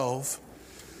12.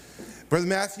 Brother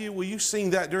Matthew, will you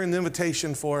sing that during the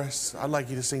invitation for us? I'd like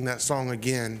you to sing that song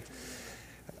again.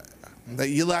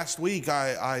 Last week,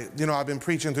 I've been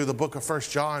preaching through the book of 1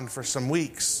 John for some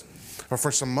weeks, or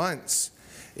for some months.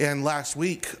 And last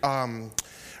week,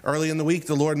 early in the week,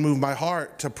 the Lord moved my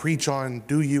heart to preach on,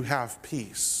 do you have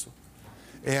peace?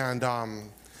 And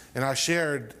I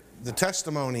shared the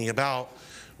testimony about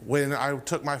when I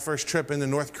took my first trip into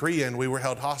North Korea and we were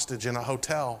held hostage in a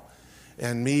hotel.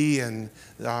 And me and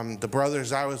the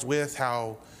brothers I was with,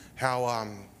 how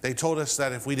they told us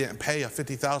that if we didn't pay a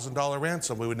 $50,000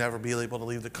 ransom, we would never be able to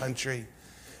leave the country.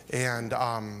 And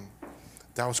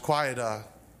that was quite a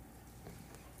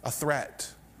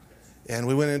threat. And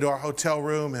we went into our hotel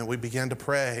room and we began to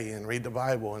pray and read the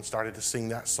Bible and started to sing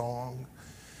that song.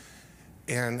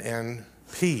 And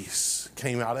peace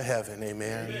came out of heaven,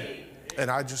 amen.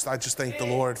 And I just thank the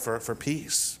Lord for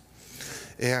peace.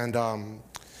 And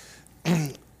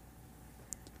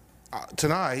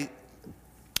tonight,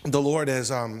 the Lord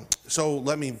has, so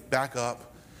let me back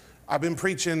up. I've been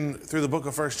preaching through the book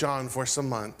of 1 John for some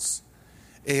months.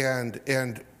 And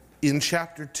in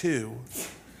chapter 2,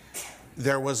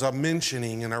 there was a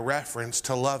mentioning and a reference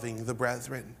to loving the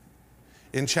brethren.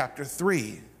 In chapter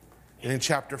 3 and in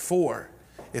chapter 4,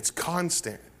 it's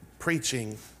constant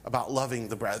preaching about loving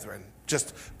the brethren.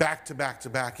 Just back to back to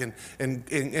back.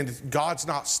 And God's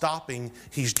not stopping.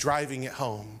 He's driving it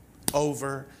home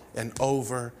over and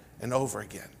over and over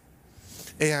again.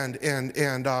 And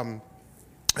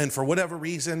for whatever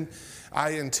reason,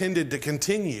 I intended to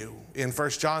continue in 1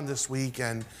 John this week.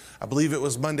 And I believe it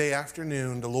was Monday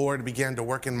afternoon, the Lord began to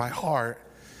work in my heart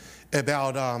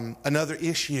about another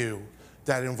issue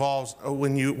that involves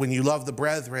when you love the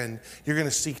brethren, you're going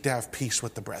to seek to have peace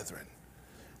with the brethren.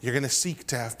 You're going to seek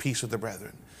to have peace with the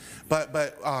brethren. But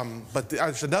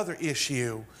there's another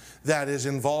issue that is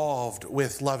involved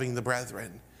with loving the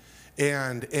brethren.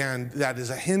 And that is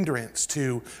a hindrance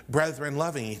to brethren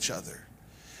loving each other.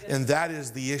 And that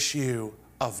is the issue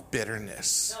of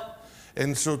bitterness.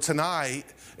 And so tonight,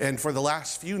 and for the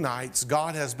last few nights,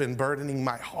 God has been burdening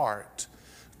my heart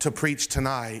to preach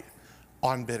tonight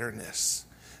on bitterness.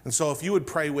 And so if you would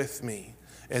pray with me,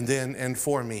 and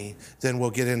for me, then we'll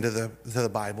get into the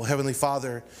Bible. Heavenly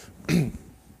Father,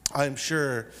 I'm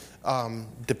sure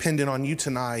dependent on you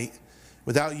tonight.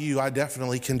 Without you, I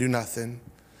definitely can do nothing.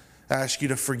 I ask you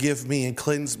to forgive me and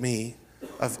cleanse me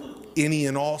of any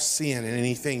and all sin and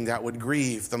anything that would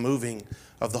grieve the moving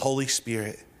of the Holy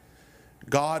Spirit.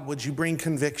 God, would you bring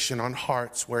conviction on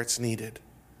hearts where it's needed?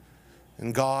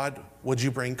 And God, would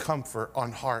you bring comfort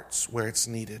on hearts where it's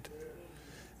needed?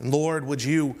 And Lord, would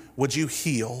you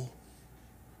heal?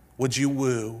 Would you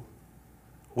woo?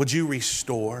 Would you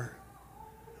restore?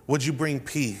 Would you bring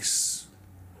peace?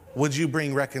 Would you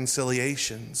bring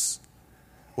reconciliations?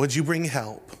 Would you bring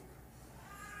help?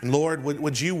 And Lord,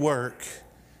 would you work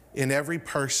in every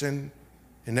person,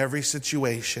 in every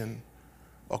situation,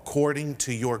 according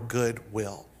to your good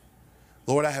will?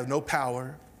 Lord, I have no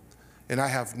power and I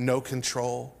have no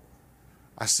control.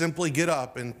 I simply get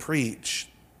up and preach,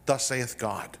 thus saith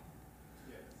God.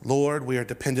 Lord, we are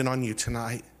dependent on you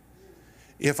tonight.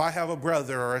 If I have a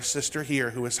brother or a sister here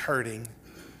who is hurting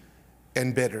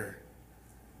and bitter,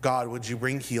 God, would you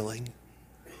bring healing?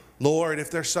 Lord, if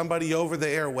there's somebody over the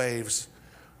airwaves,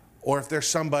 or if there's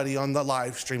somebody on the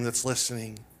live stream that's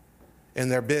listening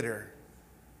and they're bitter,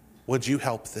 would you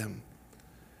help them?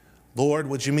 Lord,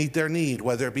 would you meet their need,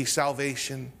 whether it be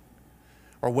salvation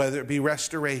or whether it be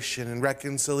restoration and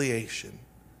reconciliation?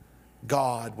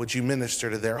 God, would you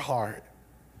minister to their heart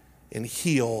and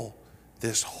heal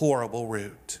this horrible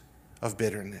root of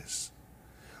bitterness?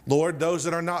 Lord, those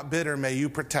that are not bitter, may you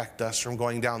protect us from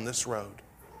going down this road.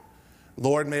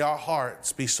 Lord, may our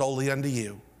hearts be solely unto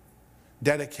you,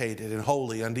 dedicated and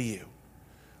holy unto you.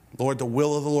 Lord, the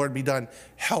will of the Lord be done.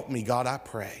 Help me, God, I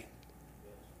pray.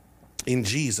 In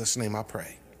Jesus' name I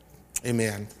pray.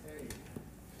 Amen.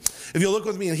 If you'll look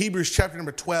with me in Hebrews chapter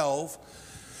number 12,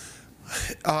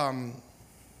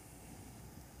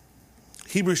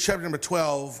 Hebrews chapter number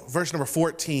 12, verse number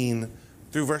 14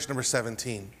 through verse number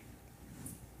 17.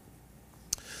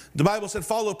 The Bible said,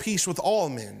 follow peace with all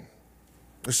men.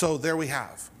 So there we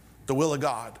have the will of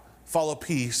God. Follow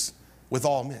peace with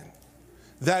all men.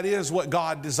 That is what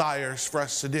God desires for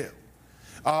us to do.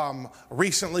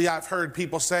 Recently I've heard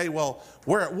people say, well,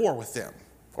 we're at war with them,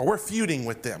 or we're feuding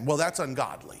with them. Well, that's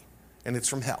ungodly, and it's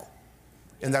from hell.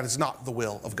 And that is not the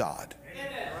will of God.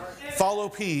 Follow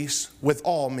peace with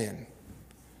all men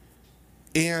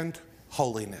and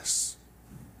holiness,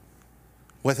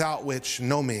 without which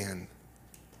no man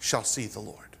shall see the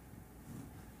Lord.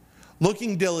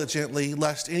 looking diligently,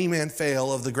 lest any man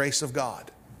fail of the grace of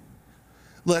God,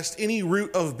 lest any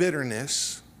root of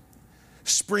bitterness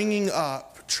springing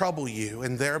up trouble you,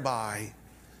 and thereby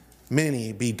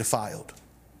many be defiled.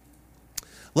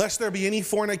 Lest there be any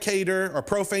fornicator or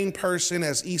profane person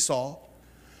as Esau,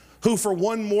 who for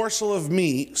one morsel of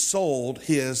meat sold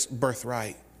his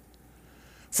birthright.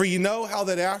 For you know how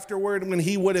that afterward, when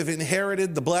he would have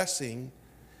inherited the blessing,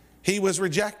 he was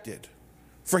rejected,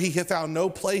 for he had found no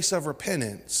place of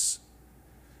repentance,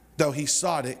 though he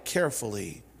sought it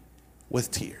carefully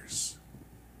with tears.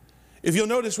 If you'll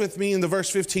notice with me in the verse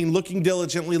 15, looking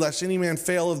diligently, lest any man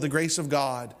fail of the grace of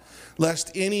God,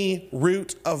 lest any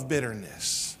root of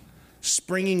bitterness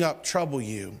springing up trouble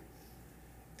you,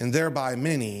 and thereby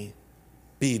many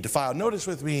be defiled. Notice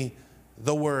with me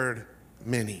the word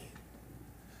many.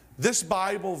 This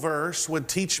Bible verse would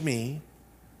teach me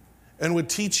and would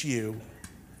teach you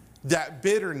that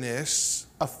bitterness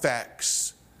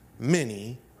affects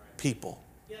many people.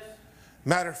 Yes.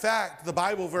 Matter of fact, the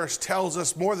Bible verse tells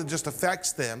us more than just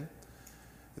affects them,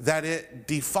 that it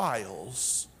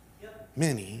defiles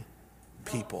many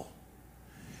people.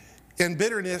 And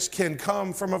bitterness can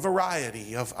come from a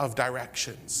variety of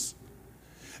directions.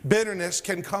 Bitterness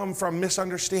can come from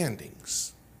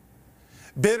misunderstandings.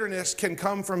 Bitterness can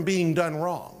come from being done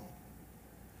wrong.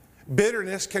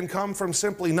 Bitterness can come from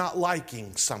simply not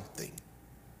liking something.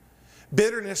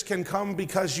 Bitterness can come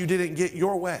because you didn't get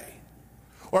your way,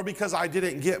 or because I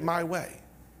didn't get my way.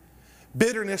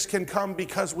 Bitterness can come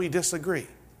because we disagree.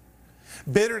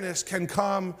 Bitterness can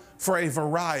come for a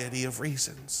variety of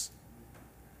reasons.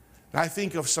 And I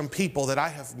think of some people that I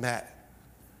have met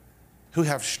who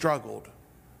have struggled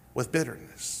with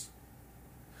bitterness.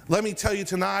 Let me tell you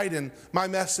tonight, and my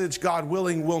message, God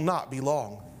willing, will not be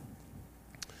long.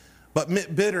 But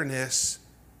bitterness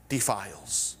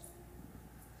defiles.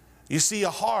 You see, a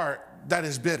heart that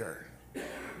is bitter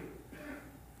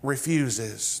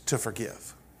refuses to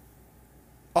forgive.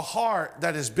 A heart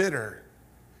that is bitter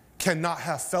cannot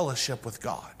have fellowship with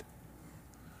God.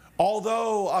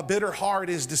 Although a bitter heart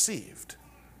is deceived,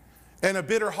 and a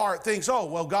bitter heart thinks, oh,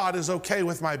 well, God is okay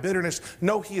with my bitterness.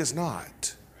 No, He is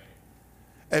not.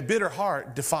 A bitter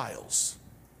heart defiles,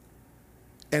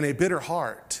 and a bitter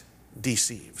heart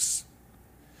deceives.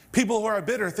 People who are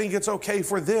bitter think it's okay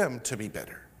for them to be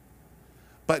bitter,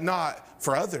 but not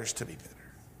for others to be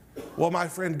bitter. Well, my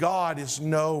friend, God is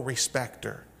no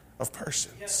respecter of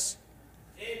persons.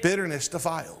 Bitterness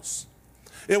defiles.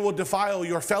 It will defile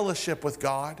your fellowship with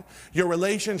God, your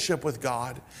relationship with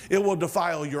God. It will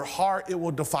defile your heart. It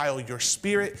will defile your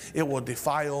spirit. It will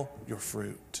defile your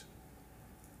fruit.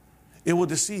 It will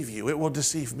deceive you. It will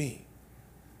deceive me.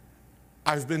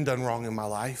 I've been done wrong in my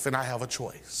life, and I have a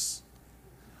choice.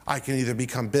 I can either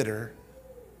become bitter,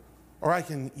 or I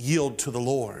can yield to the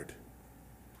Lord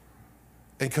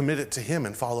and commit it to Him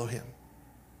and follow Him.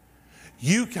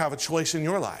 You have a choice in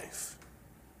your life.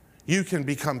 You can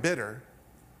become bitter,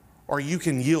 or you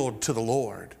can yield to the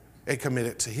Lord and commit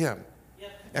it to Him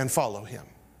and follow Him.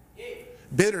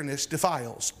 Bitterness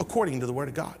defiles, according to the Word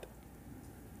of God.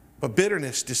 But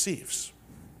bitterness deceives.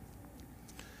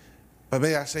 But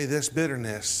may I say this,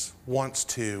 bitterness wants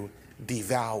to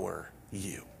devour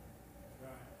you.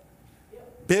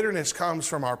 Bitterness comes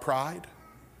from our pride,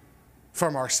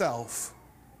 from ourself,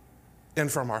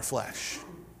 and from our flesh.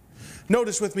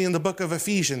 Notice with me in the book of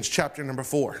Ephesians, chapter number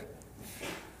 4.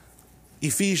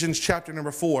 Ephesians, chapter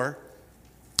number 4,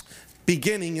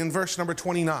 beginning in verse number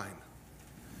 29.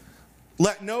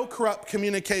 Let no corrupt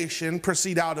communication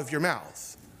proceed out of your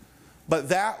mouth, but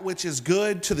that which is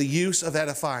good to the use of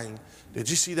edifying. Did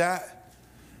you see that?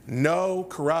 No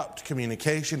corrupt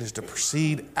communication is to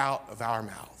proceed out of our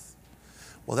mouth.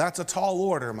 Well, that's a tall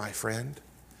order, my friend.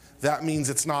 That means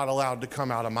it's not allowed to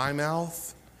come out of my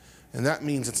mouth, and that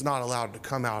means it's not allowed to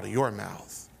come out of your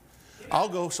mouth. I'll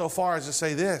go so far as to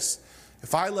say this.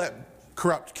 If I let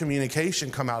corrupt communication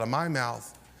come out of my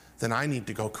mouth, then I need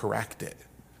to go correct it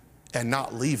and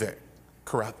not leave it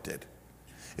corrupted.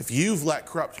 If you've let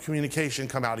corrupt communication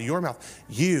come out of your mouth,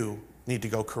 you need to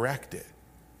go correct it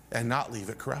and not leave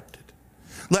it corrupted.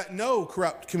 Let no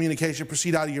corrupt communication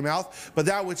proceed out of your mouth, but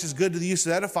that which is good to the use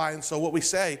of edifying. So what we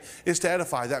say is to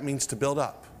edify. That means to build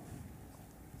up.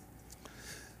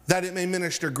 That it may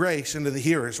minister grace into the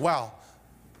hearers. Wow,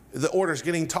 the order's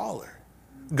getting taller.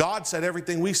 God said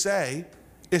everything we say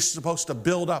is supposed to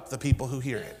build up the people who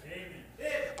hear it.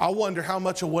 I wonder how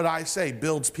much of what I say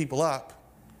builds people up.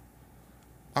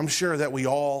 I'm sure that we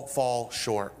all fall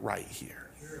short right here.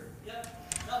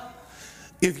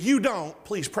 If you don't,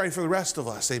 please pray for the rest of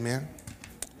us. Amen.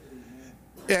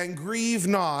 And grieve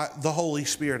not the Holy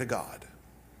Spirit of God.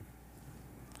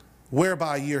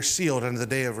 whereby ye are sealed unto the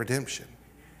day of redemption.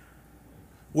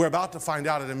 We're about to find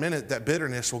out in a minute that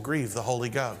bitterness will grieve the Holy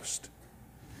Ghost.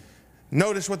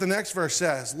 Notice what the next verse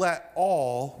says. Let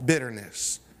all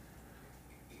bitterness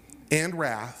and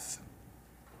wrath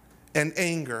and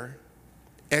anger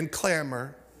and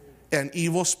clamor and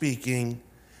evil speaking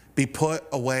be put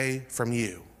away from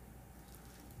you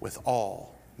with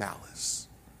all malice.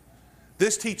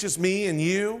 This teaches me and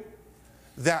you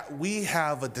that we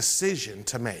have a decision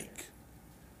to make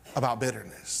about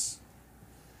bitterness.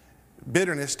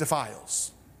 Bitterness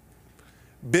defiles.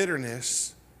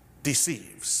 Bitterness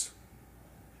deceives.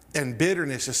 And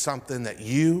bitterness is something that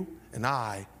you and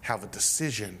I have a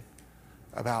decision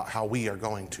about how we are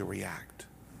going to react.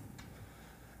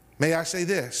 May I say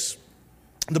this?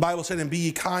 The Bible said, and be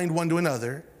ye kind one to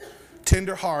another,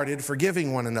 tender-hearted,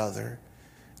 forgiving one another,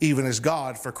 even as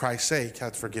God, for Christ's sake,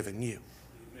 hath forgiven you.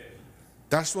 Amen.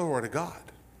 That's the word of God.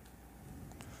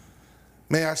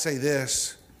 May I say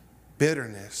this?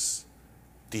 Bitterness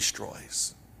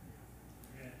destroys.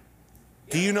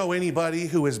 Do you know anybody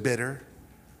who is bitter,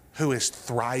 who is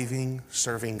thriving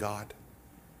serving God?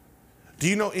 Do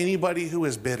you know anybody who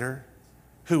is bitter,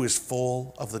 who is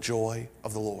full of the joy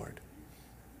of the Lord?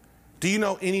 Do you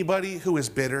know anybody who is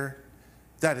bitter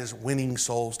that is winning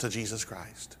souls to Jesus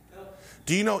Christ?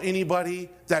 Do you know anybody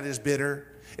that is bitter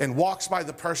and walks by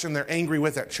the person they're angry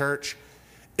with at church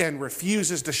and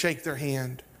refuses to shake their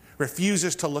hand,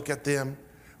 refuses to look at them,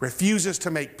 refuses to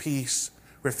make peace,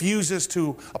 refuses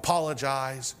to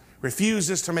apologize,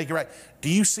 refuses to make it right? Do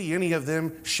you see any of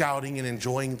them shouting and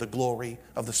enjoying the glory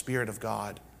of the Spirit of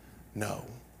God? No.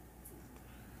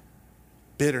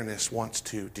 Bitterness wants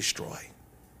to destroy.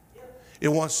 It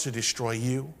wants to destroy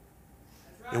you.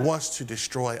 It wants to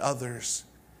destroy others.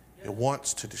 It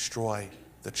wants to destroy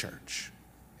the church.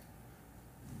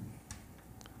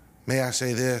 May I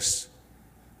say this?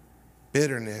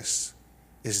 Bitterness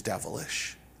is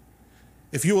devilish.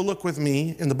 If you will look with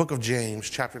me in the book of James,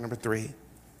 chapter number 3.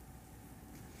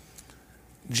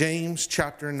 James,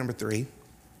 chapter number 3.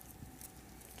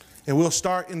 And we'll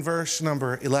start in verse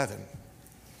number 11.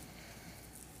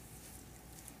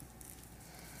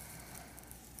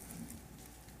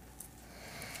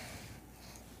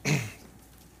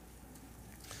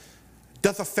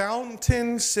 Doth a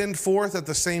fountain send forth at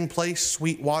the same place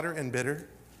sweet water and bitter?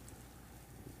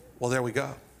 Well, there we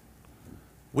go.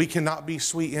 We cannot be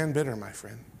sweet and bitter, my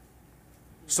friend.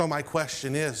 So my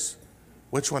question is,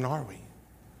 which one are we?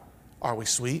 Are we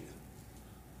sweet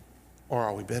or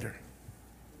are we bitter?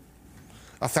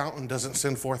 A fountain doesn't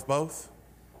send forth both,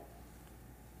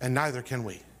 and neither can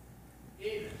we.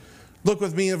 Look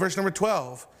with me in verse number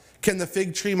 12. Can the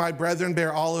fig tree, my brethren,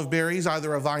 bear olive berries,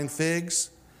 either a vine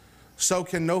figs? So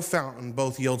can no fountain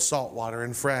both yield salt water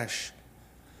and fresh.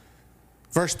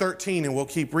 Verse 13, and we'll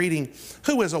keep reading.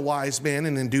 Who is a wise man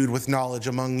and endued with knowledge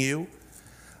among you?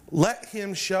 Let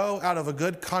him show out of a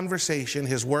good conversation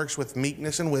his works with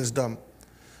meekness and wisdom.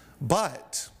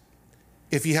 But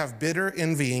if you have bitter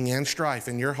envying and strife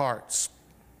in your hearts,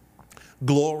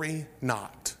 glory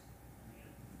not,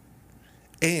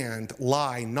 and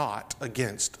lie not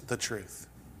against the truth.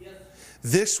 Yes.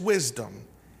 This wisdom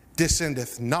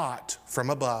descendeth not from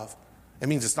above. It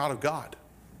means it's not of God.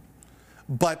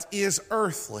 But is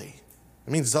earthly.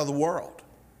 It means it's of the world.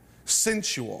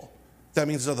 Sensual. That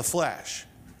means it's of the flesh.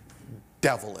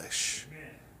 Devilish.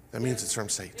 That means it's from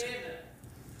Satan.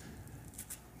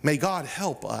 May God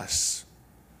help us.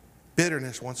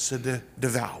 Bitterness wants to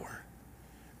devour.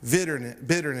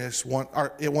 Bitterness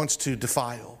wants to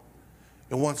defile.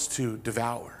 It wants to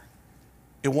devour.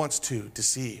 It wants to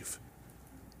deceive.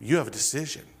 You have a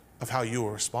decision of how you will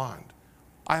respond.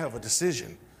 I have a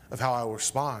decision of how I will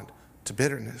respond to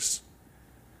bitterness.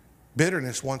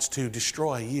 Bitterness wants to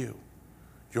destroy you,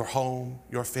 your home,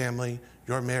 your family,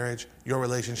 your marriage, your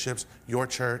relationships, your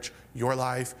church, your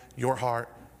life, your heart,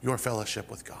 your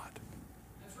fellowship with God.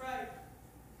 That's right.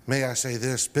 May I say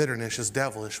this? Bitterness is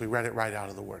devilish. We read it right out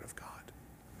of the Word of God.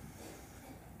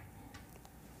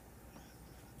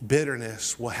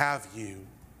 Bitterness will have you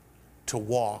to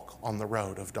walk on the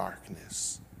road of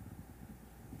darkness.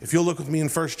 If you'll look with me in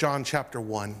 1 John chapter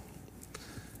 1,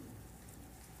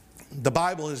 the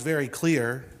Bible is very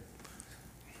clear.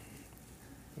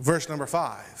 Verse number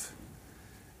 5.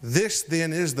 This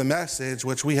then is the message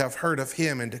which we have heard of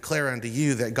him and declare unto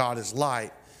you, that God is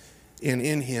light, and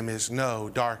in him is no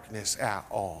darkness at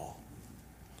all.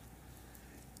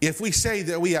 If we say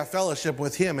that we have fellowship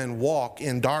with him and walk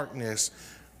in darkness,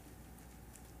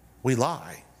 we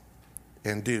lie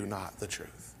and do not the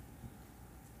truth.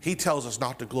 He tells us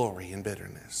not to glory in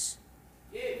bitterness.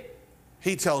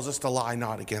 He tells us to lie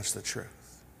not against the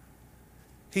truth.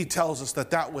 he tells us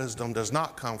that that wisdom does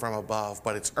not come from above,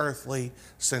 but it's earthly,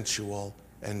 sensual,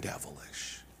 and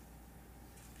devilish.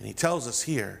 And he tells us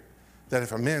here that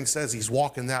if a man says he's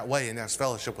walking that way and has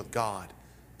fellowship with God,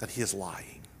 that he is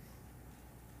lying.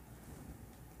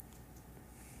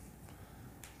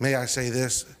 May I say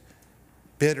this?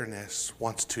 Bitterness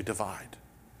wants to divide.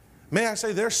 May I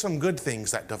say there's some good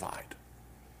things that divide.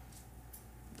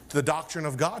 The doctrine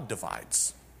of God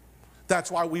divides. That's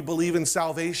why we believe in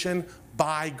salvation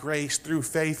by grace through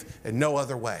faith and no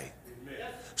other way.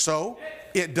 So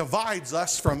it divides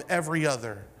us from every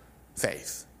other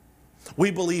faith.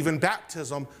 We believe in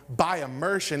baptism by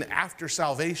immersion after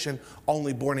salvation,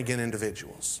 only born again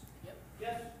individuals.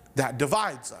 That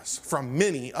divides us from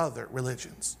many other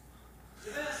religions.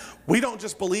 We don't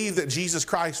just believe that Jesus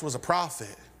Christ was a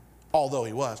prophet, although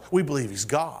he was. We believe he's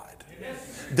God.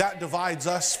 That divides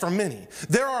us from many.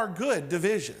 There are good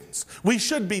divisions. We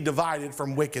should be divided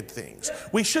from wicked things.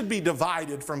 We should be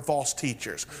divided from false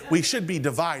teachers. We should be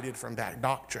divided from bad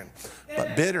doctrine.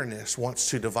 But bitterness wants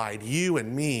to divide you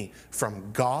and me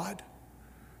from God,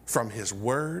 from his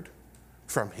word,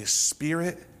 from his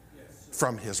spirit,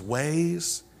 from his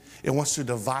ways. It wants to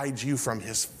divide you from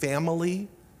his family.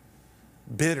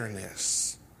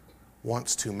 Bitterness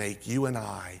wants to make you and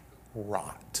I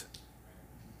rot.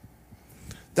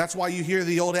 That's why you hear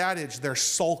the old adage, they're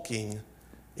sulking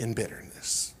in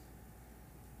bitterness.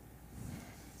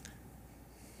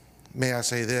 May I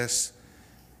say this?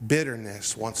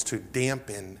 Bitterness wants to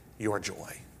dampen your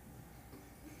joy.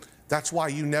 That's why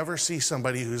you never see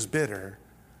somebody who's bitter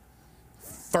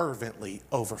fervently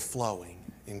overflowing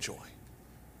in joy.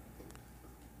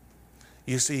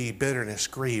 You see, bitterness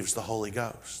grieves the Holy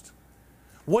Ghost.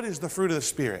 What is the fruit of the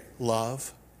Spirit?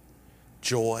 Love,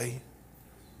 joy,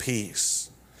 peace.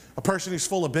 A person who's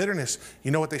full of bitterness,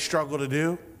 you know what they struggle to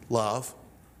do? Love,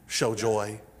 show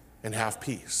joy, and have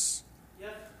peace.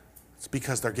 It's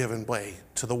because they're giving way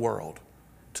to the world,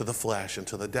 to the flesh, and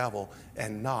to the devil,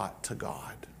 and not to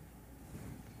God.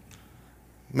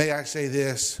 May I say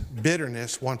this?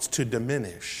 Bitterness wants to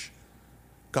diminish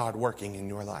God working in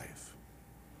your life.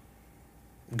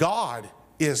 God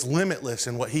is limitless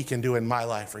in what he can do in my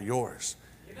life or yours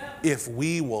if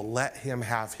we will let him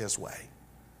have his way.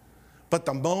 But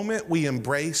the moment we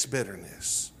embrace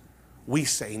bitterness, we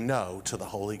say no to the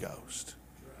Holy Ghost.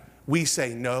 We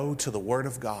say no to the Word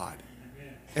of God.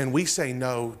 And we say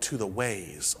no to the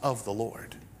ways of the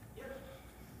Lord.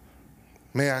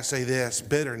 May I say this?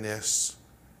 Bitterness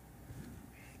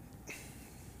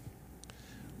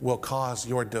will cause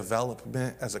your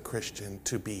development as a Christian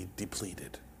to be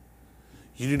depleted.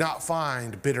 You do not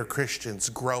find bitter Christians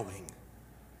growing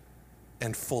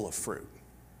and full of fruit.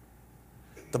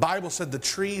 The Bible said the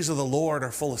trees of the Lord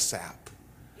are full of sap.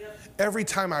 Every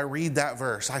time I read that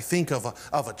verse, I think of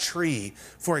a tree,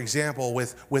 for example,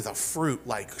 with a fruit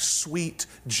like sweet,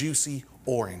 juicy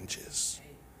oranges.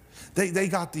 They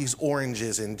got these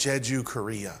oranges in Jeju,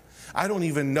 Korea. I don't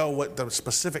even know what the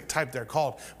specific type they're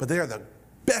called, but they are the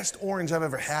best orange I've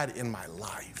ever had in my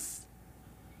life.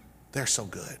 They're so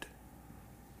good.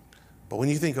 But when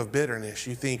you think of bitterness,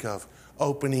 you think of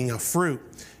opening a fruit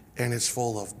and it's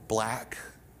full of black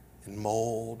and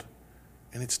mold,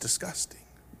 and it's disgusting.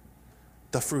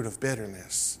 The fruit of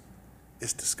bitterness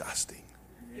is disgusting.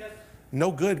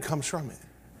 No good comes from it.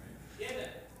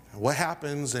 What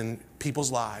happens in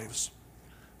people's lives,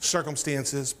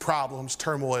 circumstances, problems,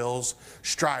 turmoils,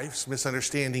 strifes,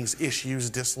 misunderstandings,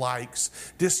 issues,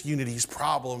 dislikes, disunities,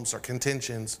 problems, or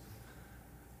contentions,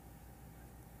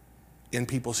 in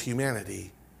people's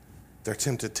humanity, they're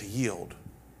tempted to yield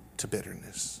to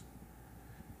bitterness.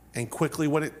 And quickly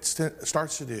what it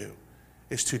starts to do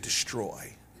is to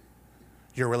destroy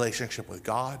your relationship with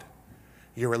God,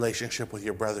 your relationship with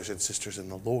your brothers and sisters in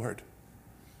the Lord.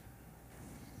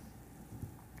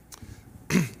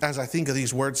 As I think of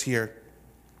these words here,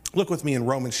 look with me in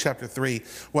Romans chapter 3.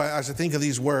 Well, as I think of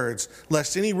these words,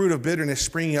 lest any root of bitterness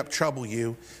springing up trouble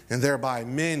you, and thereby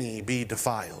many be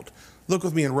defiled. Look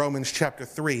with me in Romans chapter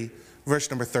 3, verse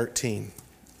number 13.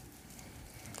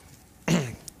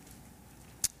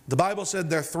 The Bible said,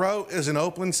 their throat is an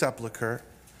open sepulchre.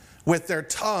 With their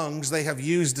tongues they have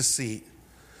used deceit.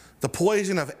 The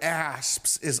poison of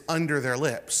asps is under their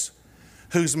lips,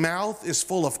 whose mouth is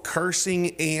full of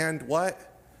cursing and what?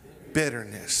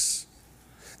 Bitterness.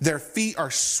 Their feet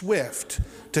are swift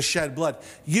to shed blood.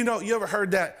 You know, you ever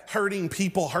heard that hurting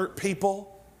people hurt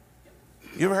people?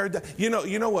 You ever heard that? You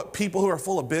know what people who are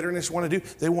full of bitterness want to do?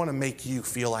 They want to make you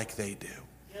feel like they do.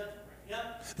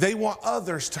 They want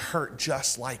others to hurt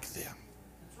just like them.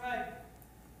 That's right.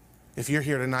 If you're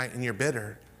here tonight and you're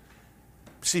bitter,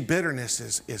 see, bitterness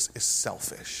is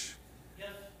selfish.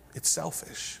 It's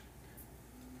selfish.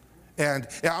 And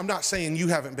I'm not saying you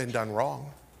haven't been done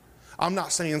wrong. I'm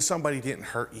not saying somebody didn't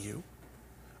hurt you.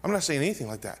 I'm not saying anything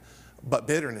like that. But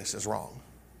bitterness is wrong.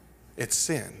 It's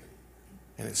sin,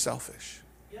 and it's selfish.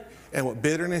 And what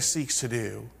bitterness seeks to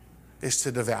do is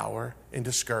to devour and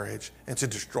discourage and to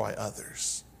destroy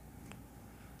others.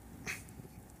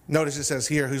 Notice it says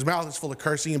here, whose mouth is full of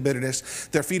cursing and bitterness,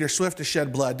 their feet are swift to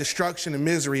shed blood, destruction and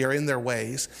misery are in their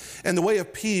ways, and the way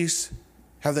of peace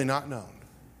have they not known.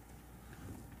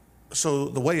 So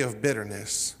the way of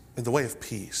bitterness and the way of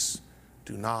peace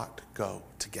do not go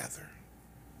together.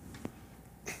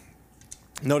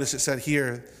 Notice it said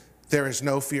here, there is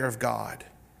no fear of God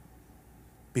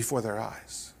before their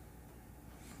eyes.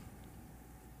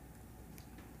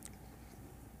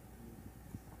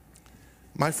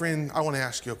 My friend, I want to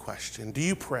ask you a question. Do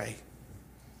you pray?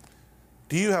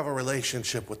 Do you have a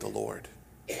relationship with the Lord?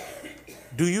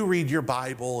 Do you read your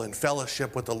Bible and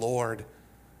fellowship with the Lord?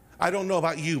 I don't know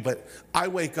about you, but I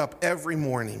wake up every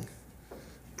morning,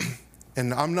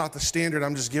 and I'm not the standard,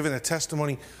 I'm just giving a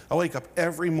testimony. I wake up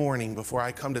every morning before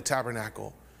I come to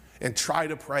Tabernacle and try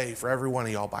to pray for every one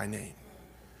of y'all by name.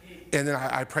 And then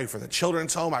I pray for the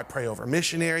children's home. I pray over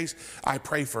missionaries. I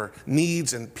pray for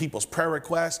needs and people's prayer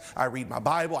requests. I read my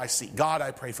Bible. I seek God.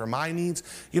 I pray for my needs.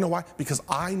 You know why? Because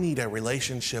I need a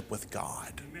relationship with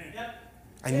God.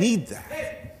 I need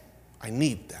that. I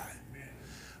need that.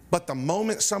 But the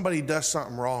moment somebody does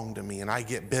something wrong to me and I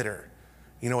get bitter,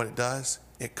 you know what it does?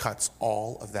 It cuts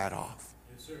all of that off.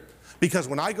 Because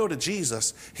when I go to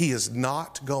Jesus, he is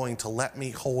not going to let me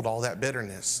hold all that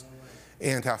bitterness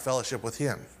and have fellowship with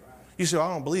him. You say,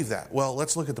 I don't believe that. Well,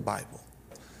 let's look at the Bible.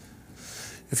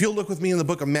 If you'll look with me in the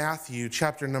book of Matthew,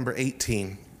 chapter number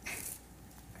 18.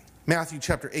 Matthew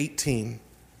chapter 18.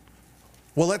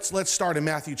 Well, let's start in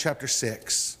Matthew chapter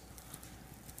 6.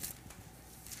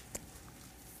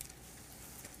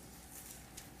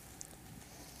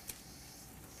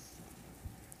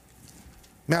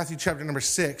 Matthew chapter number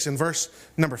 6 and verse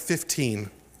number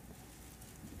 15.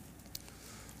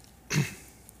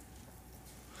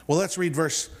 Well, let's read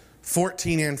verse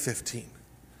 14 and 15.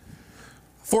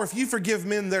 For if you forgive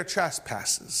men their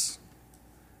trespasses,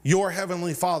 your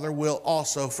heavenly Father will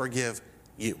also forgive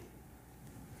you.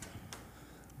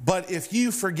 But if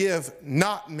you forgive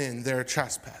not men their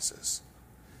trespasses,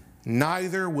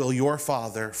 neither will your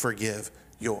Father forgive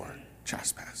your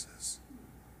trespasses.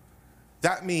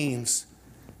 That means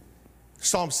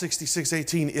Psalm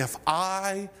 66:18, if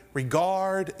I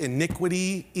regard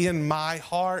iniquity in my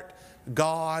heart,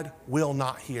 God will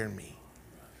not hear me.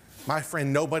 My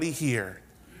friend, nobody here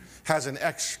has an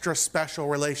extra special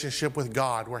relationship with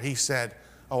God where he said,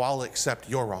 oh, I'll accept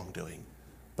your wrongdoing,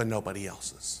 but nobody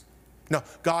else's. No,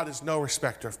 God is no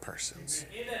respecter of persons.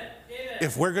 Amen.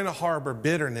 If we're going to harbor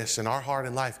bitterness in our heart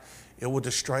and life, it will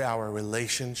destroy our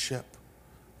relationship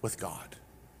with God.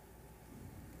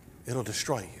 It'll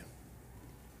destroy you.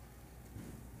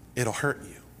 It'll hurt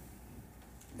you.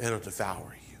 It'll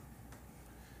devour you.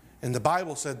 And the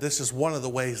Bible said this is one of the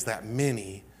ways that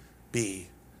many be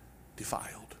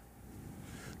defiled.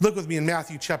 Look with me in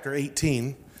Matthew chapter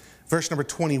 18, verse number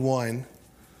 21.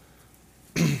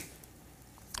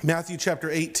 Matthew chapter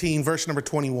 18, verse number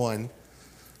 21.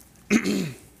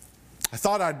 I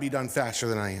thought I'd be done faster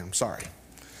than I am. Sorry.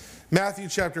 Matthew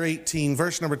chapter 18,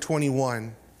 verse number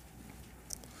 21.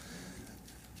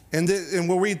 And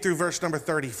we'll read through verse number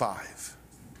 35.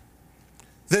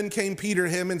 Then came Peter to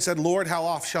him and said, Lord, how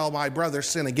oft shall my brother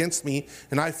sin against me,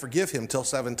 and I forgive him till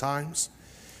 7 times?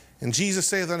 And Jesus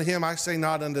saith unto him, I say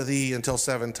not unto thee until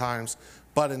 7 times,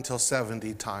 but until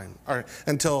 70 times, or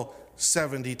until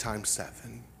 70 times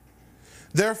 7.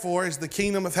 Therefore is the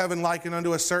kingdom of heaven likened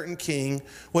unto a certain king,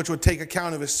 which would take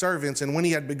account of his servants. And when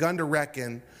he had begun to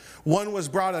reckon, one was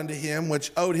brought unto him,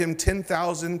 which owed him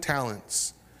 10,000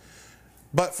 talents.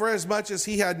 But for as much as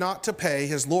he had not to pay,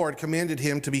 his Lord commanded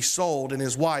him to be sold, and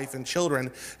his wife and children,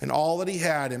 and all that he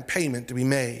had, in payment to be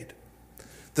made.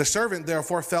 The servant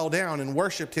therefore fell down and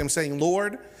worshipped him, saying,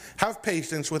 Lord, have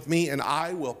patience with me, and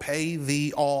I will pay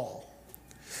thee all.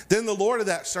 Then the Lord of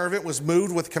that servant was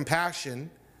moved with compassion,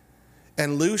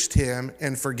 and loosed him,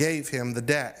 and forgave him the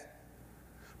debt.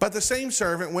 But the same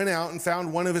servant went out and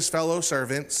found one of his fellow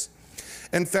servants,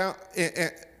 and found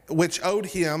which owed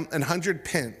him 100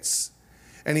 pence.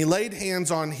 And he laid hands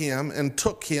on him and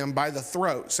took him by the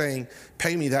throat, saying,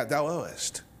 Pay me that thou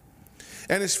owest.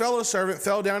 And his fellow servant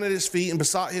fell down at his feet and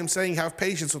besought him, saying, Have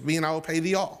patience with me, and I will pay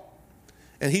thee all.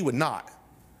 And he would not,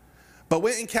 but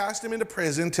went and cast him into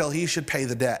prison till he should pay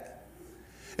the debt.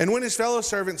 And when his fellow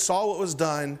servants saw what was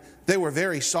done, they were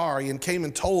very sorry, and came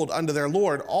and told unto their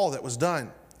Lord all that was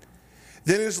done.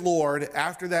 Then his Lord,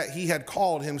 after that he had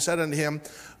called him, said unto him,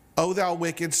 O thou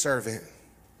wicked servant,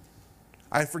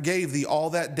 I forgave thee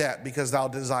all that debt because thou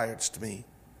desiredst me.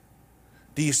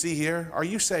 Do you see here? Are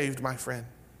you saved, my friend?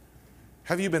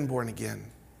 Have you been born again?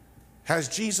 Has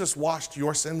Jesus washed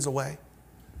your sins away?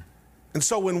 And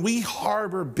so when we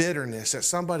harbor bitterness at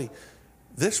somebody,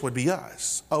 this would be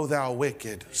us. O thou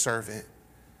wicked servant.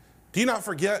 Do you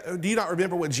not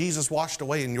remember what Jesus washed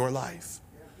away in your life?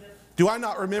 Do I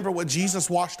not remember what Jesus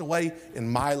washed away in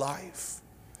my life?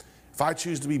 If I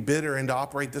choose to be bitter and to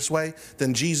operate this way,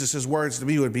 then Jesus' words to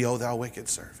me would be, O thou wicked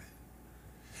servant.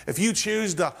 If you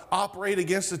choose to operate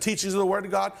against the teachings of the Word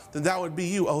of God, then that would be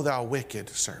you, O thou wicked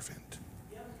servant.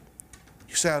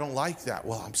 You say, I don't like that.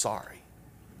 Well, I'm sorry.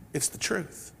 It's the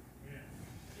truth.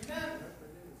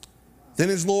 Then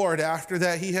his Lord, after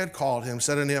that he had called him,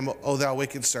 said unto him, O thou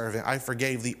wicked servant, I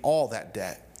forgave thee all that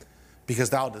debt, because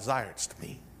thou desiredst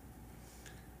me.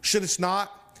 Shouldest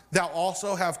not thou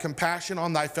also have compassion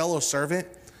on thy fellow servant,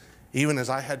 even as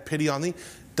I had pity on thee?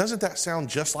 Doesn't that sound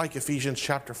just like Ephesians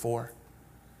chapter 4,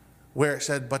 where it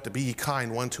said, but to be ye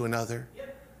kind one to another,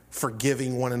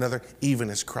 forgiving one another, even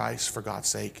as Christ, for God's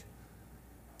sake,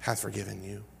 hath forgiven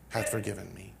you, hath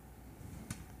forgiven me.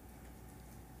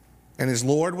 And his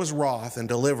Lord was wroth and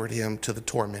delivered him to the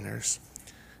tormentors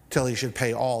till he should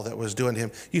pay all that was due unto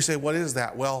him. You say, what is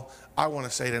that? Well, I want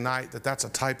to say tonight that that's a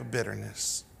type of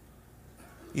bitterness.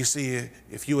 You see,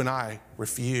 if you and I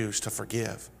refuse to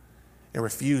forgive and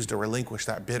refuse to relinquish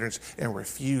that bitterness and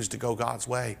refuse to go God's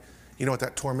way, you know what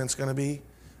that torment's going to be?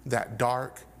 That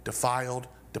dark, defiled,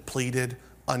 depleted,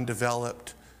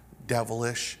 undeveloped,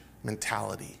 devilish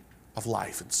mentality of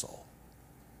life and soul.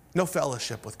 No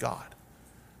fellowship with God.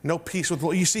 No peace with the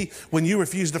Lord. You see, when you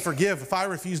refuse to forgive, if I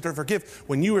refuse to forgive,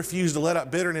 when you refuse to let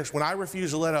up bitterness, when I refuse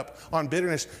to let up on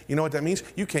bitterness, you know what that means?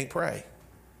 You can't pray.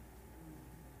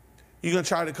 You're going to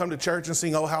try to come to church and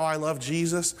sing, oh, how I love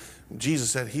Jesus. Jesus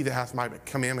said, he that hath my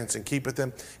commandments and keepeth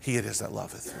them, he it is that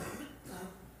loveth me.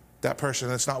 That person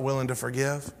that's not willing to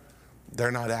forgive,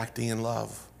 they're not acting in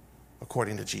love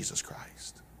according to Jesus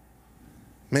Christ.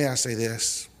 May I say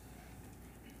this?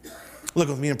 Look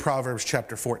with me in Proverbs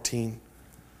chapter 14.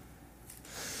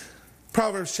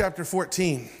 Proverbs chapter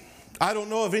 14. I don't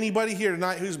know of anybody here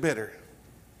tonight who's bitter,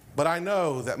 but I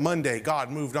know that Monday God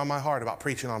moved on my heart about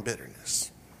preaching on bitterness.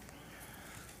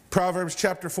 Proverbs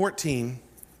chapter 14.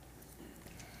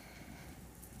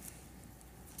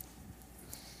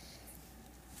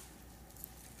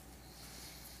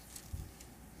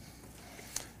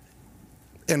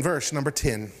 And verse number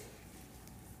 10.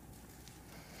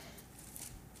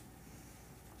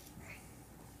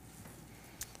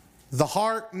 The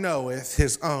heart knoweth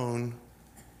his own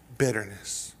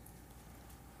bitterness.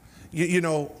 You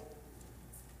know,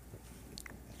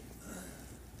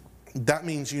 that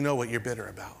means you know what you're bitter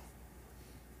about.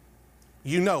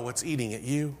 You know what's eating at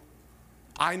you.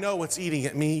 I know what's eating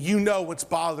at me. You know what's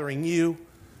bothering you.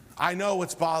 I know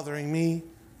what's bothering me.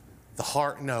 The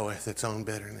heart knoweth its own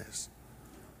bitterness.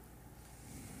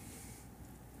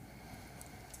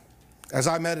 As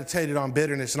I meditated on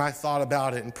bitterness and I thought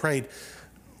about it and prayed,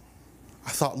 I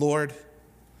thought, Lord,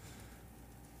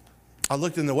 I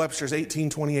looked in the Webster's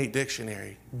 1828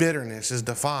 dictionary. Bitterness is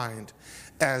defined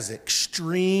as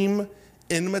extreme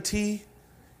enmity,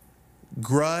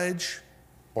 grudge,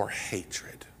 or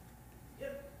hatred.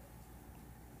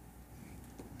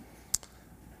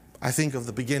 I think of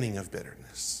the beginning of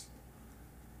bitterness.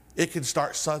 It can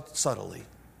start subtly.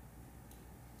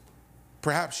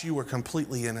 Perhaps you were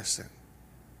completely innocent.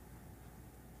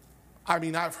 I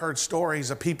mean, I've heard stories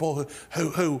of people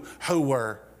who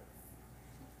were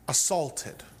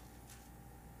assaulted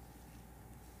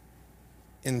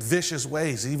in vicious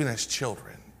ways, even as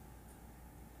children.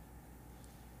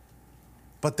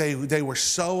 But they were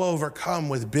so overcome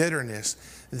with bitterness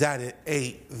that it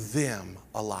ate them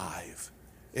alive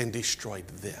and destroyed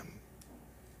them.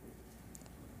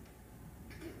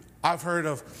 I've heard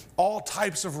of all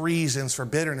types of reasons for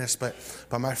bitterness, but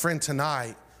my friend,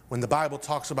 tonight, when the Bible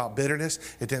talks about bitterness,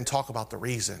 it didn't talk about the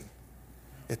reason.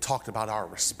 It talked about our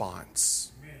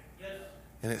response.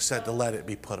 And it said to let it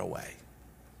be put away.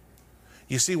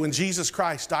 You see, when Jesus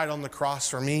Christ died on the cross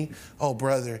for me, oh,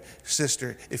 brother,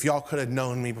 sister, if y'all could have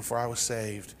known me before I was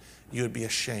saved, you would be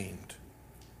ashamed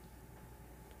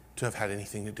to have had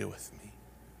anything to do with me.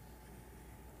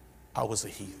 I was a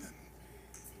heathen.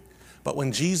 But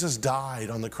when Jesus died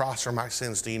on the cross for my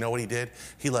sins, do you know what he did?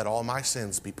 He let all my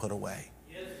sins be put away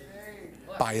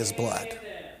by his blood.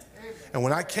 And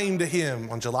when I came to him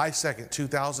on July 2nd,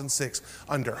 2006,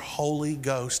 under Holy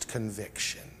Ghost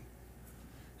conviction,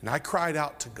 and I cried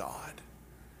out to God,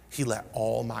 he let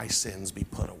all my sins be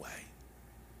put away.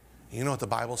 You know what the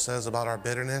Bible says about our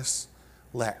bitterness?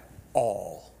 Let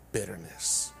all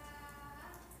bitterness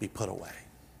be put away.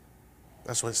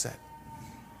 That's what it said.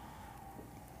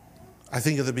 I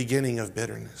think of the beginning of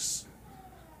bitterness.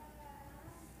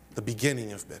 The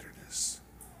beginning of bitterness.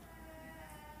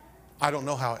 I don't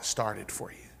know how it started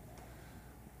for you.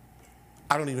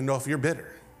 I don't even know if you're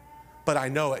bitter, but I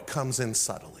know it comes in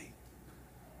subtly.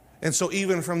 And so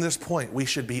even from this point, we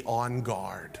should be on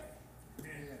guard.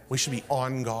 We should be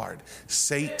on guard.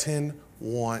 Satan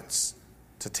wants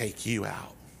to take you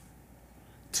out,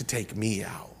 to take me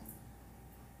out.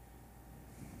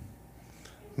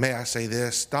 May I say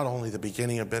this, not only the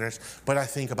beginning of bitterness, but I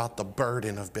think about the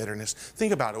burden of bitterness.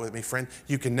 Think about it with me, friend.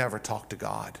 You can never talk to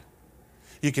God.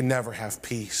 You can never have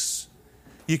peace.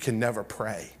 You can never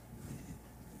pray.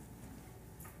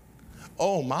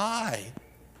 Oh my.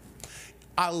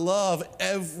 I love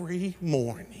every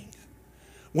morning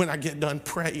when I get done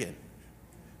praying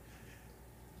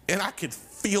and I could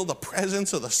feel the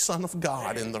presence of the Son of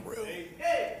God in the room.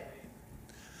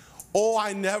 Oh,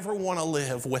 I never want to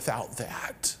live without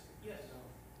that.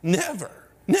 Never,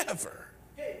 never.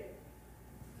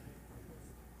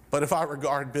 But if I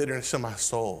regard bitterness in my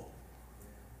soul,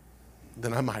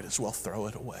 then I might as well throw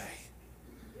it away.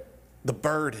 The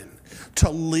burden to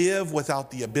live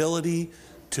without the ability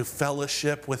to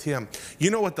fellowship with Him. You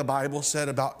know what the Bible said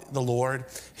about the Lord?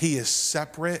 He is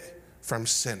separate from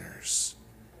sinners.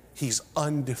 He's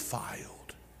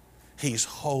undefiled. He's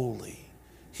holy.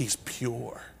 He's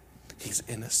pure. He's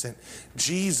innocent.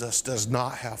 Jesus does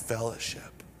not have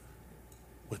fellowship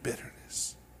with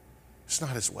bitterness. It's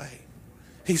not His way.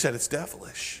 He said it's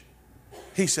devilish.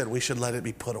 He said we should let it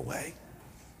be put away.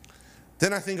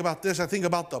 Then I think about this. I think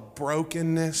about the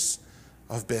brokenness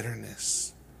of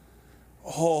bitterness.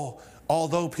 Oh,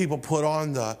 although people put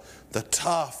on the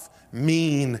tough,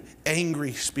 mean,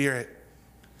 angry spirit,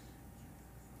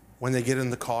 when they get in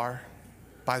the car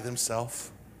by themselves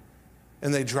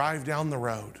and they drive down the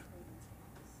road,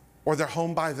 or they're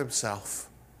home by themselves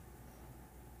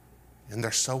and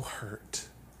they're so hurt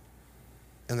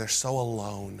and they're so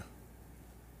alone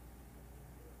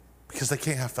because they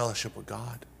can't have fellowship with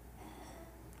God,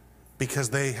 because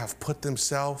they have put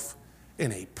themselves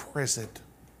in a prison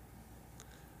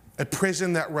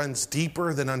that runs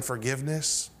deeper than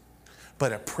unforgiveness,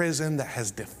 but a prison that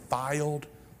has defiled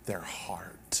their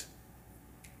heart.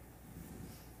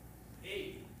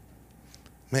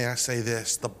 May I say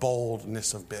this, the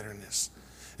boldness of bitterness,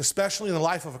 especially in the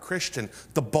life of a Christian,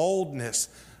 the boldness,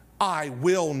 I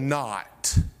will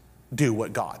not do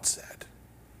what God said.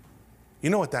 You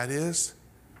know what that is?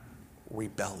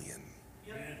 Rebellion.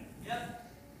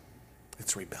 Yep.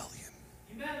 It's rebellion.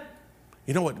 Amen.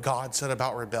 You know what God said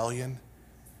about rebellion?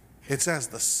 It says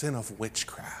the sin of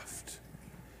witchcraft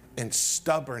and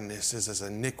stubbornness is as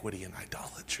iniquity and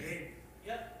idolatry.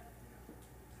 Yep.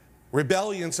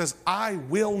 Rebellion says, I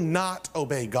will not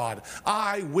obey God.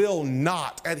 I will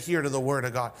not adhere to the word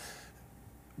of God.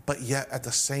 But yet at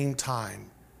the same time,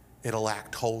 it'll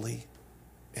act holy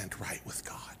and right with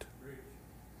God.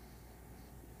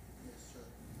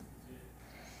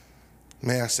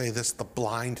 May I say this, the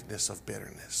blindness of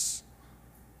bitterness.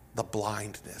 The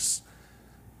blindness.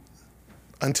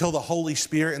 Until the Holy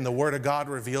Spirit and the Word of God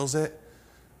reveals it,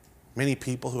 many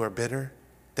people who are bitter,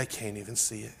 they can't even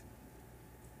see it.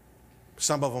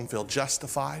 Some of them feel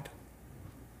justified.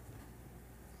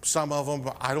 Some of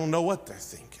them, I don't know what they're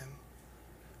thinking,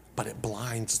 but it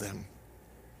blinds them.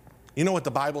 You know what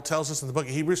the Bible tells us in the book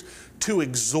of Hebrews? To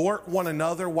exhort one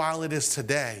another while it is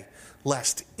today,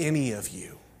 lest any of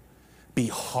you be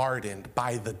hardened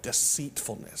by the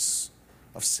deceitfulness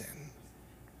of sin.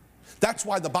 That's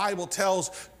why the Bible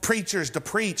tells preachers to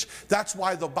preach. That's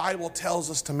why the Bible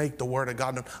tells us to make the word of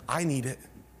God known. I need it.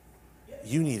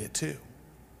 You need it too.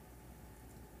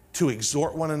 To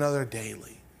exhort one another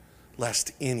daily,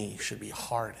 lest any should be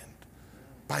hardened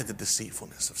by the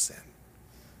deceitfulness of sin.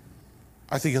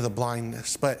 I think of the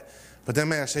blindness, but then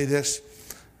may I say this,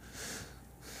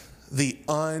 the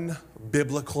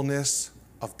unbiblicalness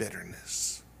of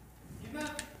bitterness. Amen.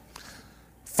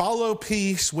 Follow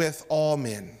peace with all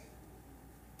men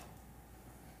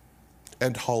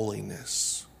and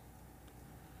holiness,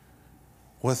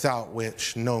 without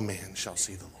which no man shall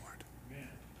see the Lord. Amen.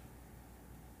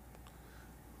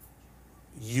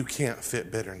 You can't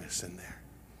fit bitterness in there.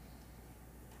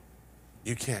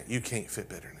 You can't fit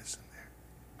bitterness in there.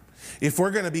 If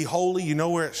we're going to be holy, you know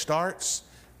where it starts?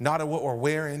 Not at what we're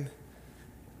wearing. It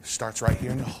starts right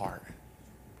here in the heart.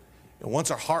 And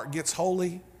once our heart gets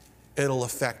holy, it'll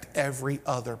affect every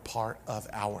other part of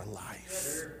our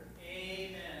life.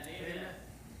 Amen. Amen.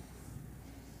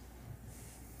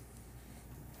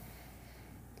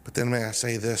 But then may I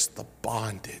say this, the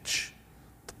bondage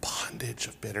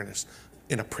of bitterness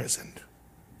in a prison.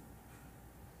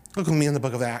 Look with me in the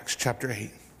book of Acts, chapter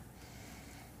 8.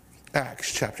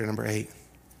 Acts, chapter number 8.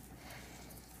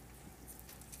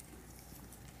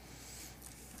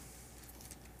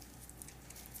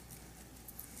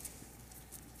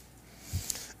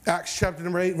 Acts chapter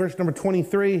number 8, verse number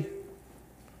 23.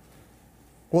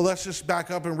 Well, let's just back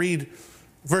up and read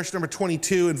verse number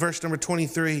 22 and verse number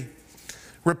 23.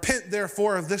 Repent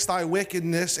therefore of this thy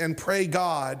wickedness, and pray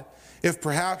God, if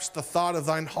perhaps the thought of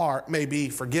thine heart may be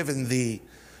forgiven thee.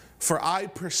 For I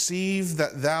perceive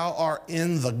that thou art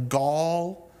in the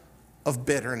gall of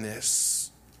bitterness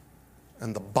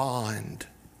and the bond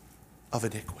of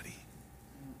iniquity.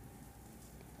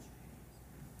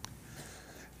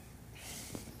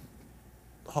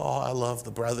 Oh, I love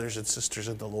the brothers and sisters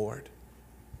in the Lord.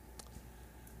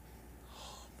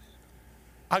 Oh,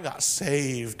 I got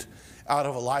saved out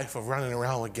of a life of running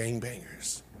around with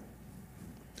gangbangers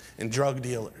and drug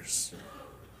dealers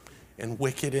and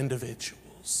wicked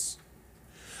individuals.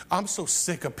 I'm so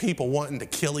sick of people wanting to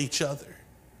kill each other.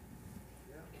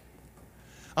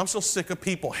 I'm so sick of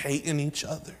people hating each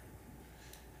other.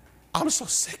 I'm so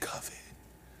sick of it.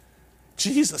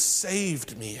 Jesus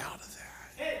saved me out of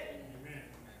that.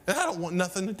 And I don't want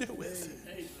nothing to do with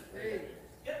it.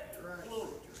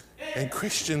 And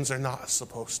Christians are not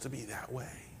supposed to be that way.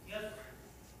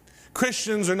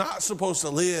 Christians are not supposed to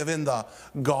live in the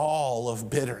gall of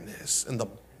bitterness and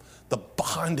the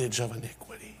bondage of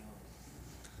iniquity.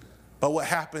 But what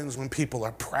happens when people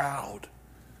are proud?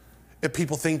 If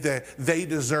people think that they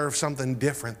deserve something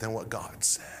different than what God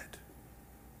said.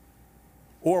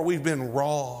 Or we've been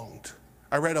wronged.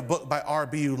 I read a book by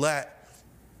R.B. Ouellette,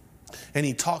 and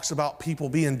he talks about people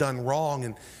being done wrong,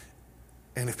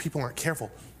 and if people aren't careful,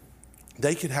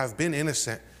 they could have been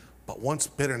innocent, but once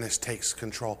bitterness takes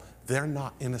control, they're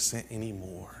not innocent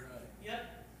anymore. Yep.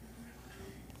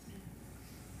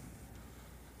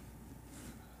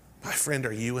 My friend,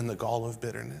 are you in the gall of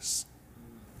bitterness?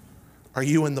 Are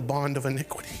you in the bond of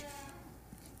iniquity?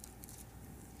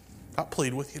 I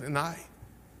plead with you tonight.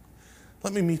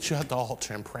 Let me meet you at the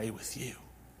altar and pray with you.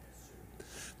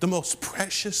 The most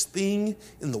precious thing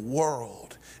in the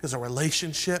world is a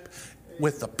relationship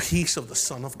with the peace of the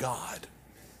Son of God.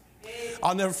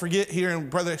 I'll never forget hearing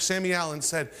Brother Sammy Allen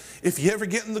said, if you ever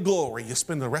get in the glory, you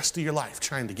spend the rest of your life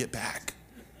trying to get back.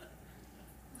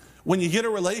 When you get a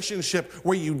relationship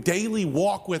where you daily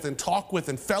walk with and talk with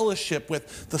and fellowship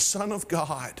with the Son of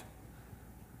God,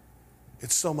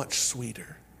 it's so much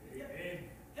sweeter.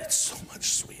 It's so much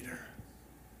sweeter.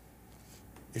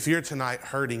 If you're tonight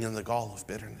hurting in the gall of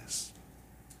bitterness,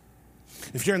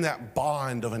 if you're in that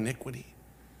bond of iniquity,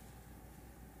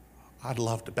 I'd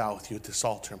love to bow with you at this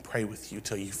altar and pray with you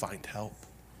till you find help.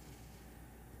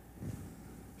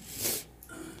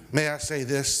 May I say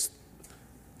this?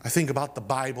 I think about the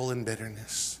Bible and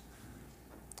bitterness.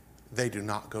 They do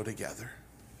not go together.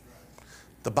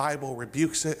 The Bible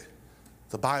rebukes it.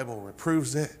 The Bible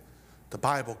reproves it. The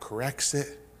Bible corrects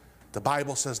it. The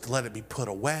Bible says to let it be put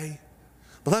away.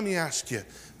 But let me ask you,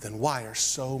 then why are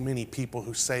so many people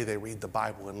who say they read the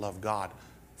Bible and love God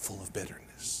full of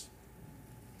bitterness?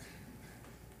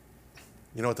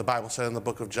 You know what the Bible said in the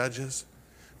book of Judges?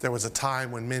 There was a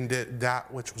time when men did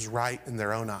that which was right in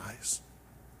their own eyes.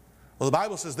 Well, the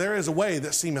Bible says there is a way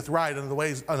that seemeth right unto the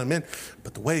ways unto men,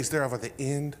 but the ways thereof are the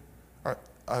end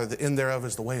thereof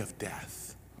is the way of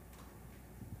death.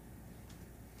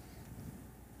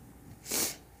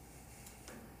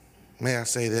 May I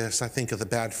say this? I think of the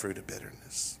bad fruit of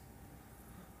bitterness.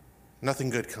 Nothing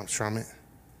good comes from it.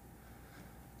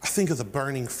 I think of the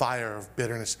burning fire of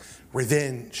bitterness,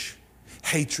 revenge,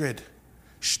 hatred,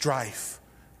 strife,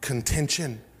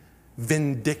 contention,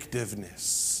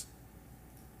 vindictiveness,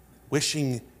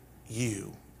 wishing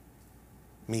you,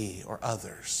 me, or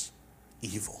others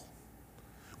evil.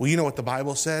 Well, you know what the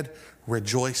Bible said?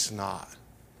 Rejoice not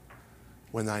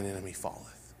when thine enemy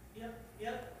falleth.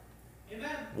 Yep.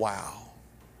 Amen. Wow.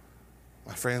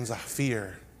 My friends, I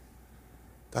fear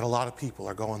that a lot of people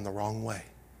are going the wrong way.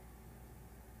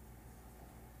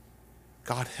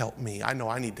 God help me. I know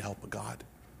I need the help of God.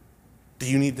 Do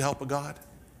you need the help of God?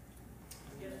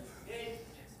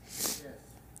 Yes.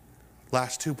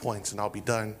 Last 2 points and I'll be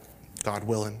done, God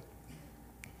willing.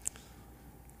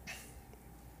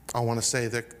 I want to say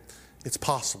that it's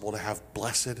possible to have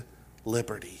blessed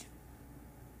liberty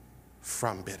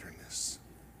from bitterness.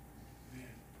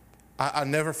 I'll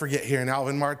never forget hearing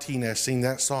Alvin Martinez sing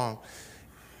that song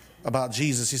about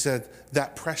Jesus. He said,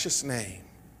 that precious name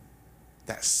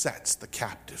that sets the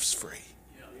captives free.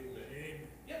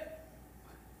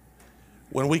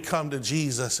 When we come to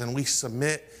Jesus and we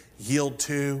submit, yield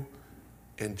to,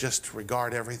 and just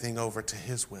regard everything over to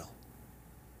his will,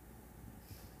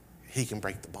 he can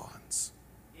break the bonds.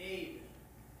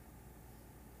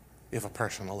 If a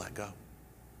person will let go.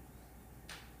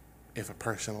 If a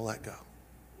person will let go.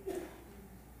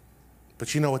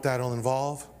 But you know what that'll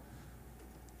involve?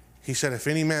 He said, if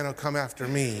any man will come after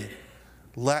me,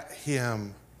 let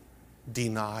him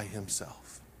deny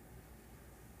himself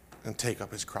and take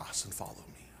up his cross and follow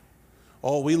me.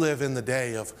 Oh, we live in the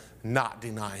day of not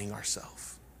denying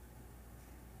ourselves.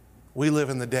 We live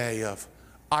in the day of,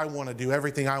 I want to do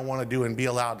everything I want to do and be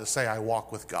allowed to say I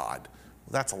walk with God.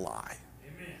 Well, that's a lie.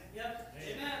 Amen. Yep.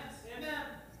 Amen. Amen.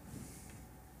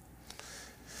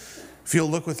 If you'll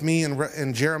look with me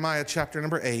in Jeremiah chapter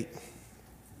number 8.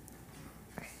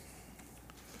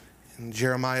 In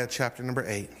Jeremiah chapter number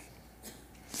 8.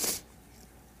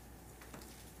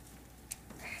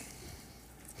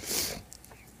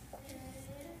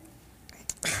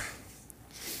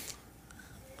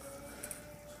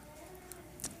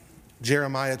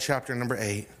 Jeremiah chapter number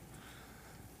 8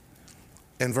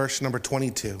 and verse number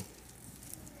 22.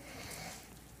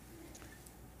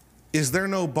 Is there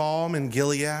no balm in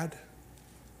Gilead?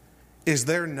 Is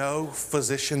there no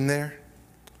physician there?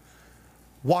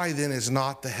 Why then is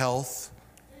not the health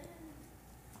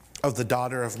of the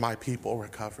daughter of my people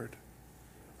recovered?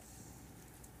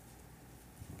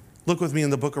 Look with me in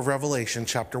the book of Revelation,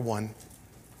 chapter 1.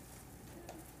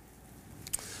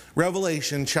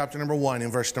 Revelation, chapter number 1,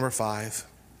 in verse number 5.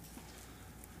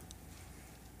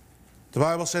 The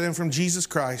Bible said, and from Jesus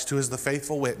Christ, who is the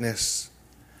faithful witness,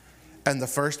 and the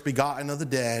first begotten of the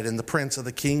dead, and the prince of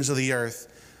the kings of the earth,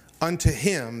 unto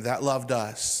him that loved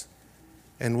us,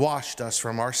 and washed us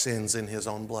from our sins in his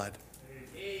own blood.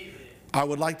 Amen. I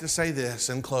would like to say this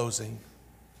in closing.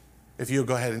 If you'll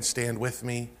go ahead and stand with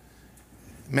me.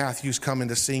 Matthew's coming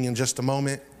to sing in just a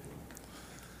moment.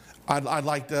 I'd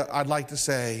like to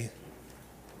say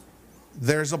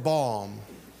there's a balm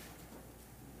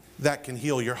that can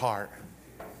heal your heart,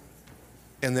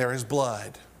 and there is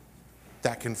blood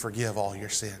that can forgive all your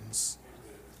sins.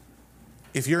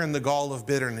 If you're in the gall of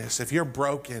bitterness, if you're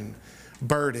broken,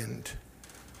 burdened,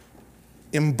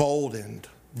 emboldened,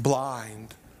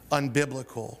 blind,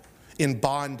 unbiblical, in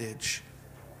bondage,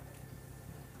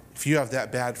 if you have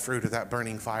that bad fruit or that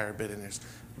burning fire of bitterness,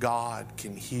 God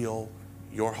can heal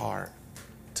your heart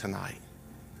tonight.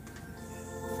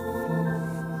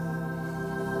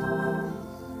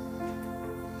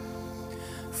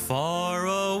 Far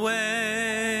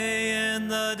away in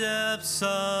the depths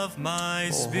of my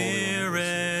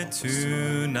spirit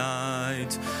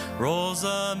tonight rolls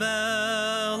a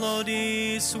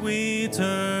melody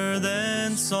sweeter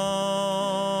than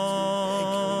song.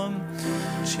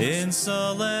 In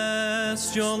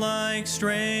celestial like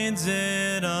strains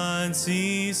it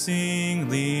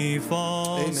unceasingly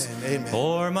falls. Amen, amen.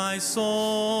 O'er my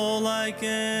soul like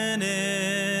an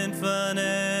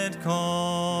infinite calm.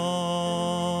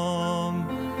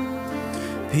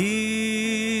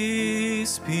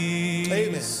 Peace,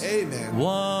 peace. Amen, amen.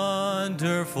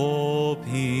 Wonderful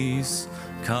peace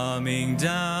coming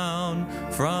down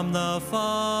from the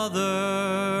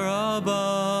Father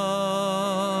above.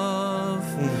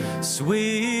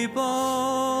 Sweep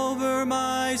over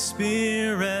my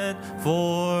spirit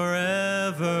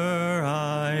forever,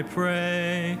 I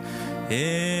pray,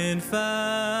 in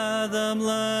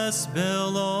fathomless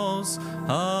billows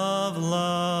of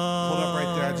love. Hold up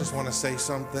right there. I just want to say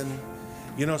something.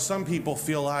 You know, some people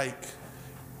feel like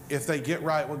if they get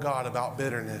right with God about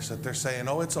bitterness, that they're saying,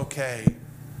 oh, it's okay.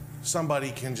 Somebody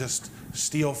can just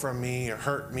steal from me or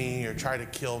hurt me or try to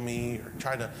kill me or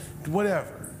try to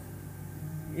whatever.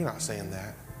 You're not saying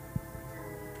that.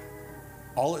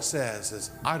 All it says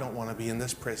is, I don't want to be in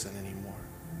this prison anymore.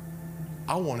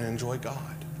 I want to enjoy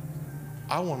God.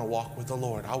 I want to walk with the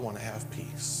Lord. I want to have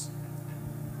peace.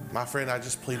 My friend, I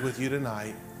just plead with you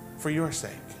tonight for your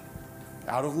sake,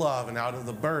 out of love and out of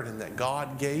the burden that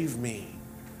God gave me.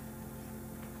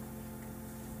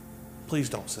 Please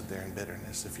don't sit there in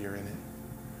bitterness if you're in it.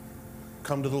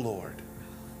 Come to the Lord.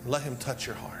 Let him touch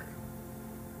your heart.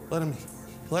 Let him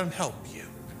help you.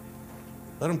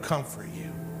 Let him comfort you.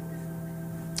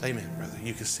 Amen, brother.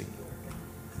 You can sing.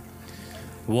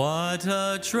 What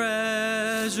a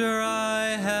treasure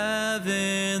I have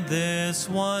in this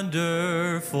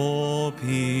wonderful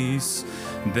peace,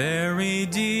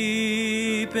 buried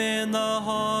deep in the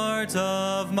heart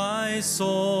of my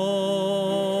soul.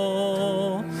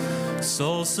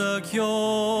 So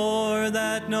secure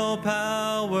that no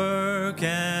power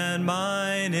can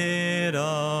mine it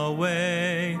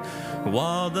away.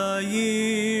 while the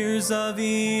years of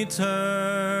eternity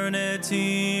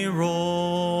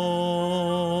roll.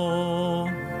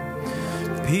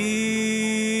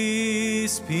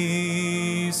 Peace,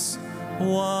 peace,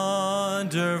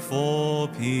 wonderful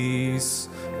peace,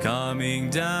 coming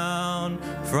down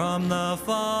from the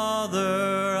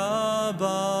Father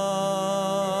above.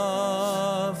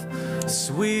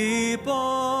 Sweep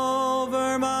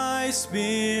over my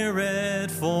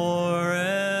spirit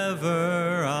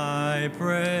forever, I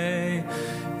pray,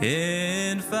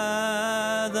 in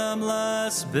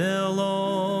fathomless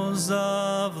billows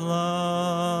of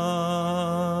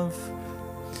love.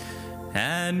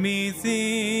 And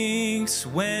methinks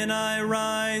when I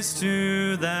rise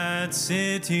to that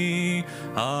city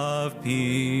of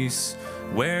peace,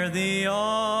 where the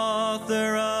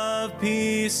author of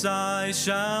peace I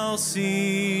shall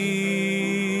see,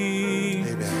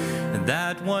 Amen.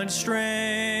 that one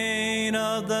strain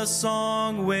of the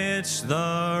song which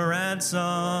the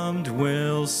ransomed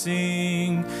will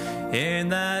sing, in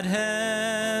that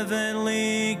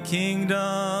heavenly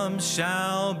kingdom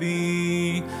shall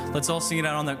be. Let's all sing it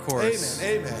out on that chorus.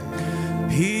 Amen. Amen.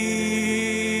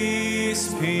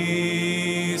 Peace,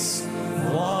 peace,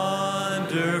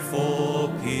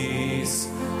 wonderful peace,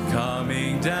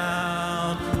 coming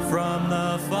down from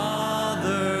the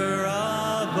Father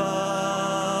above.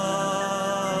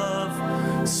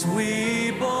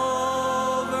 Sweep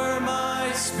over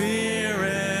my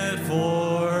spirit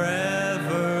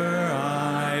forever,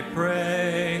 I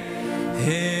pray,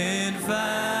 in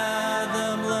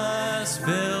fathomless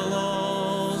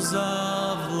billows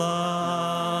of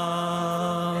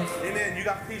love. Amen. You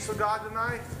got peace with God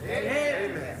tonight?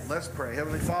 Amen. Let's pray.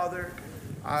 Heavenly Father,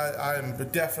 I'm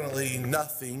definitely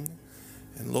nothing.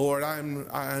 And Lord,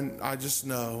 I just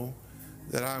know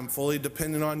that I'm fully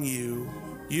dependent on you.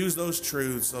 Use those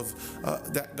truths of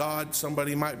that God,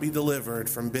 somebody might be delivered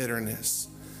from bitterness.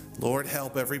 Lord,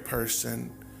 help every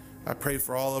person. I pray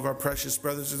for all of our precious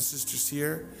brothers and sisters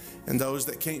here, and those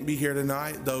that can't be here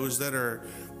tonight, those that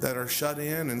are shut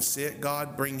in and sick.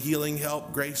 God, bring healing,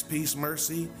 help, grace, peace,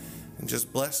 mercy, and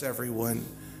just bless everyone.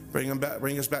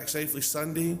 Bring us back safely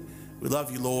Sunday. We love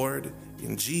you, Lord.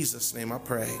 In Jesus' name I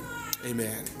pray.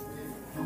 Amen.